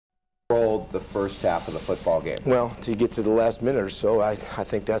the first half of the football game? Well, to get to the last minute or so, I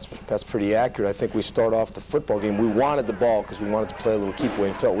think that's pretty accurate. I think we start off the football game. We wanted the ball because we wanted to play a little keep away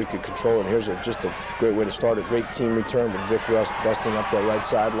and felt we could control it. And here's just a great way to start. A great team return with Vic Rust busting up that right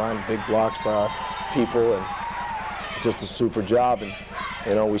sideline, big blocks by our people, and just a super job. And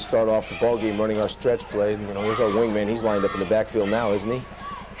you know, we start off the ball game running our stretch play. And, you know, here's our wingman. He's lined up in the backfield now, isn't he?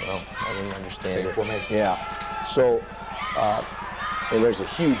 Well, I didn't understand it. Formation. Yeah. So. And there's a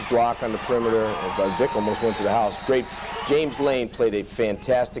huge block on the perimeter. Vic almost went to the house. Great. James Lane played a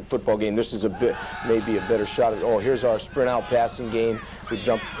fantastic football game. This is maybe a better shot. Oh, here's our sprint out passing game. We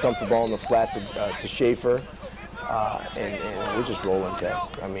dumped the ball in the flat to Schaefer, and we're just rolling, Ted.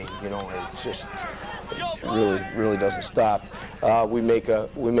 I mean, you know, it just really doesn't stop. We make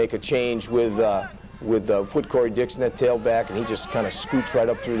a change with put Corey Dickson at tailback, and he just kind of scoots right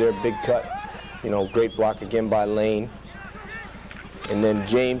up through there, big cut. You know, great block again by Lane. And then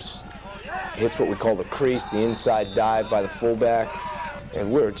James hits what we call the crease, the inside dive by the fullback.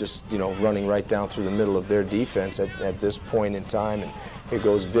 And we're just, you know, running right down through the middle of their defense at this point in time. And here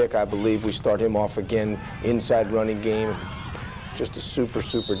goes Vic. I believe we start him off again, inside running game. And just a super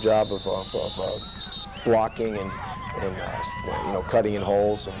job of blocking and you know, cutting in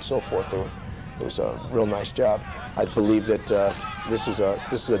holes and so forth. It was a real nice job. I believe that this is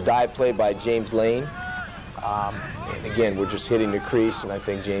a dive play by James Lane. And again, we're just hitting the crease, and I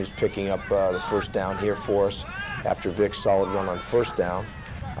think James picking up the first down here for us after Vic's solid run on first down.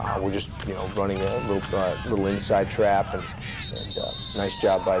 We're just, you know, running a little inside trap, and nice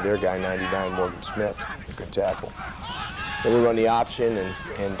job by their guy, 99, Morgan Smith. Good tackle. Then we run the option,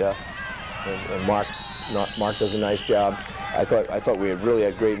 and Mark does a nice job. I thought we really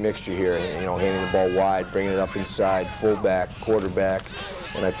had great mixture here, you know, handing the ball wide, bringing it up inside, fullback, quarterback.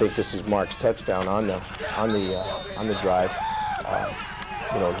 And I think this is Mark's touchdown on the drive.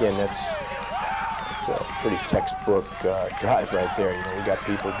 You know, again, it's a pretty textbook drive right there. You know, we got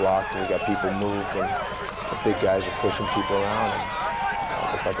people blocked, and we got people moved, and the big guys are pushing people around.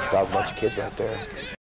 And look like a proud bunch of kids right there.